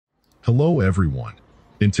Hello everyone.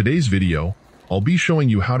 In today's video, I'll be showing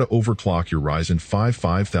you how to overclock your Ryzen 5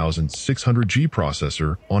 5600G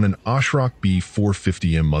processor on an ASRock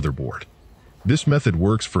B450M motherboard. This method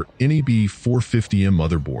works for any B450M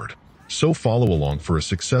motherboard, so follow along for a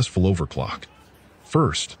successful overclock.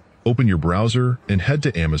 First, open your browser and head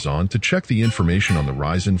to Amazon to check the information on the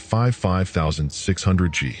Ryzen 5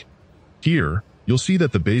 5600G. Here, you'll see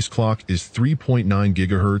that the base clock is 3.9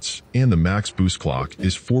 GHz and the max boost clock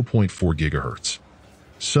is 4.4 GHz.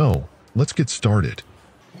 So, let's get started.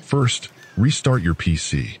 First, restart your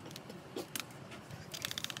PC.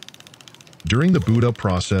 During the boot up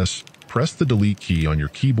process, press the delete key on your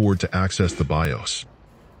keyboard to access the BIOS.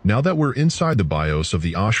 Now that we're inside the BIOS of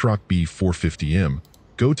the ASRock B450M,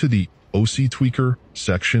 go to the OC Tweaker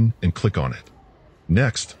section and click on it.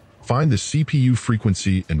 Next, find the CPU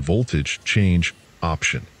frequency and voltage change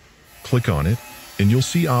option. Click on it, and you'll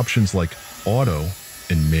see options like Auto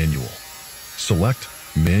and Manual. Select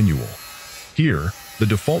Manual. Here, the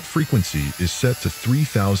default frequency is set to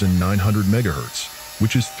 3,900 MHz,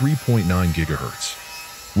 which is 3.9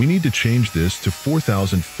 GHz. We need to change this to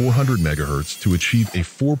 4,400 MHz to achieve a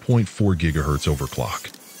 4.4 GHz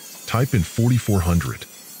overclock. Type in 4,400.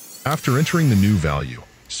 After entering the new value,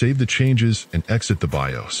 save the changes and exit the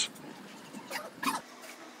BIOS.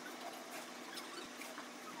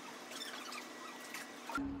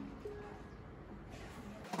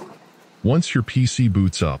 Once your PC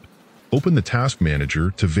boots up, open the Task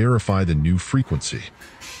Manager to verify the new frequency.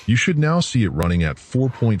 You should now see it running at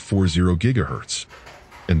 4.40 GHz.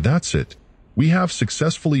 And that's it. We have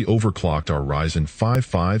successfully overclocked our Ryzen 5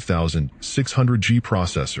 5600G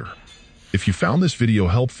processor. If you found this video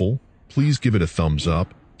helpful, please give it a thumbs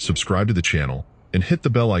up, subscribe to the channel, and hit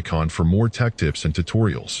the bell icon for more tech tips and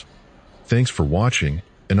tutorials. Thanks for watching,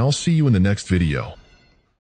 and I'll see you in the next video.